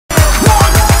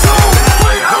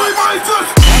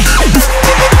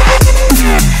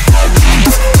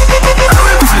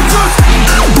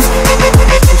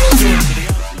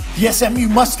The SMU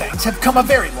Mustangs have come a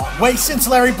very long way since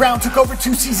Larry Brown took over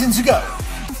 2 seasons ago.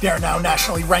 They are now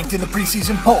nationally ranked in the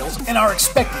preseason polls and are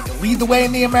expected to lead the way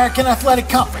in the American Athletic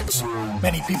Conference.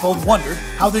 Many people have wondered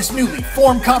how this newly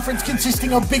formed conference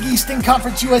consisting of Big Eastern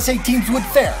Conference USA teams would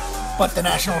fare, but the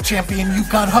national champion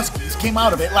UConn Huskies came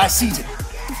out of it last season.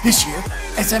 This year,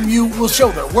 SMU will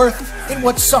show their worth in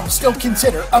what some still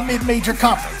consider a mid-major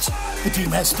conference. The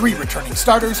team has 3 returning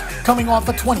starters, coming off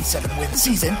a 27-win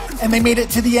season, and they made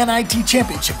it to the NIT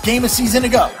championship game a season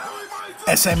ago.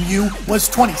 SMU was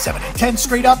 27-10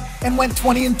 straight up and went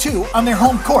 20-2 on their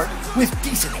home court with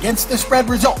decent against the spread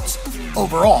results.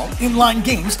 Overall, in line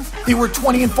games, they were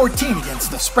 20-14 against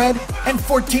the spread and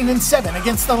 14-7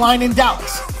 against the line in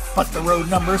Dallas. But the road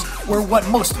numbers were what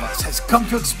most of us has come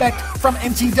to expect from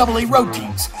NCAA road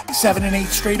teams, 7-8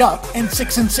 straight up and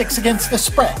 6-6 against the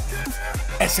spread.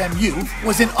 SMU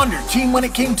was an under team when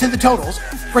it came to the totals,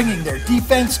 bringing their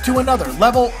defense to another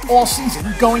level all season,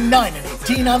 going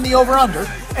 9-18 on the over-under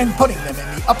and putting them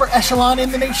in the upper echelon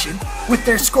in the nation with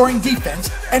their scoring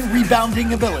defense and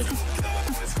rebounding ability.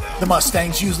 The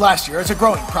Mustangs used last year as a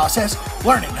growing process,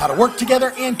 learning how to work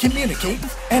together and communicate,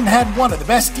 and had one of the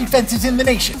best defenses in the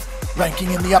nation,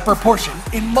 ranking in the upper portion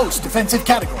in most defensive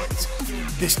categories.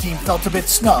 This team felt a bit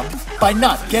snubbed by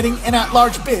not getting an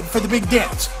at-large bid for the big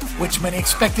dance, which many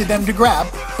expected them to grab,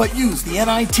 but used the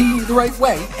NIT the right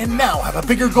way and now have a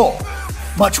bigger goal.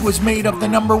 Much was made of the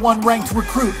 #1 ranked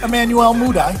recruit Emmanuel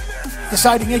Mudiay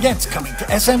deciding against coming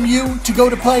to SMU to go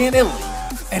to play in Italy,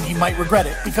 and he might regret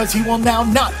it because he will now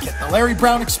not get the Larry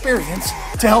Brown experience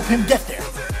to help him get there.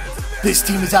 This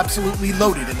team is absolutely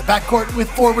loaded in the backcourt with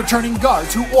 4 returning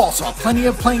guards who all saw plenty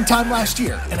of playing time last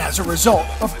year, and as a result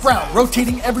of Brown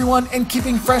rotating everyone and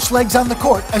keeping fresh legs on the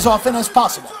court as often as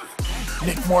possible.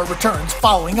 Nic Moore returns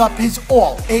following up his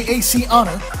All-AAC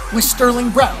honor with Sterling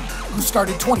Brown, who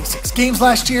started 26 games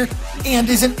last year and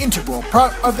is an integral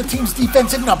part of the team's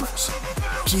defensive numbers.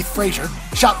 Keith Frazier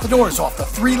shot the doors off the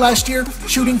 3 last year,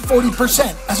 shooting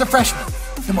 40% as a freshman.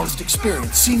 The most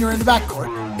experienced senior in the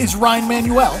backcourt is Ryan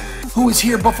Manuel, who was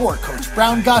here before Coach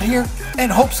Brown got here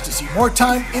and hopes to see more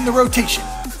time in the rotation.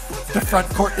 The front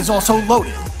court is also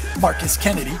loaded. Markus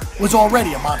Kennedy was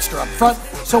already a monster up front,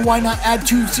 so why not add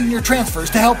 2 senior transfers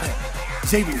to help him?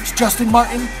 Xavier's Justin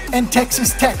Martin and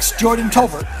Texas Tech's Jordan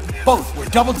Tolbert both were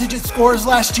double-digit scorers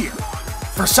last year.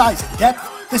 For size and depth,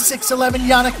 the 6'11"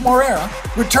 Nic Moore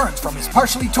returns from his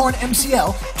partially torn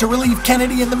MCL to relieve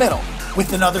Kennedy in the middle,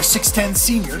 with another 6'10"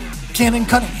 senior, Cannon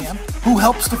Cunningham, who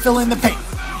helps to fill in the paint.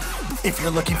 If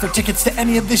you're looking for tickets to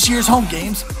any of this year's home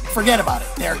games, forget about it.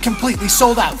 They are completely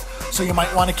sold out, so you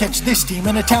might want to catch this team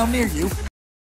in a town near you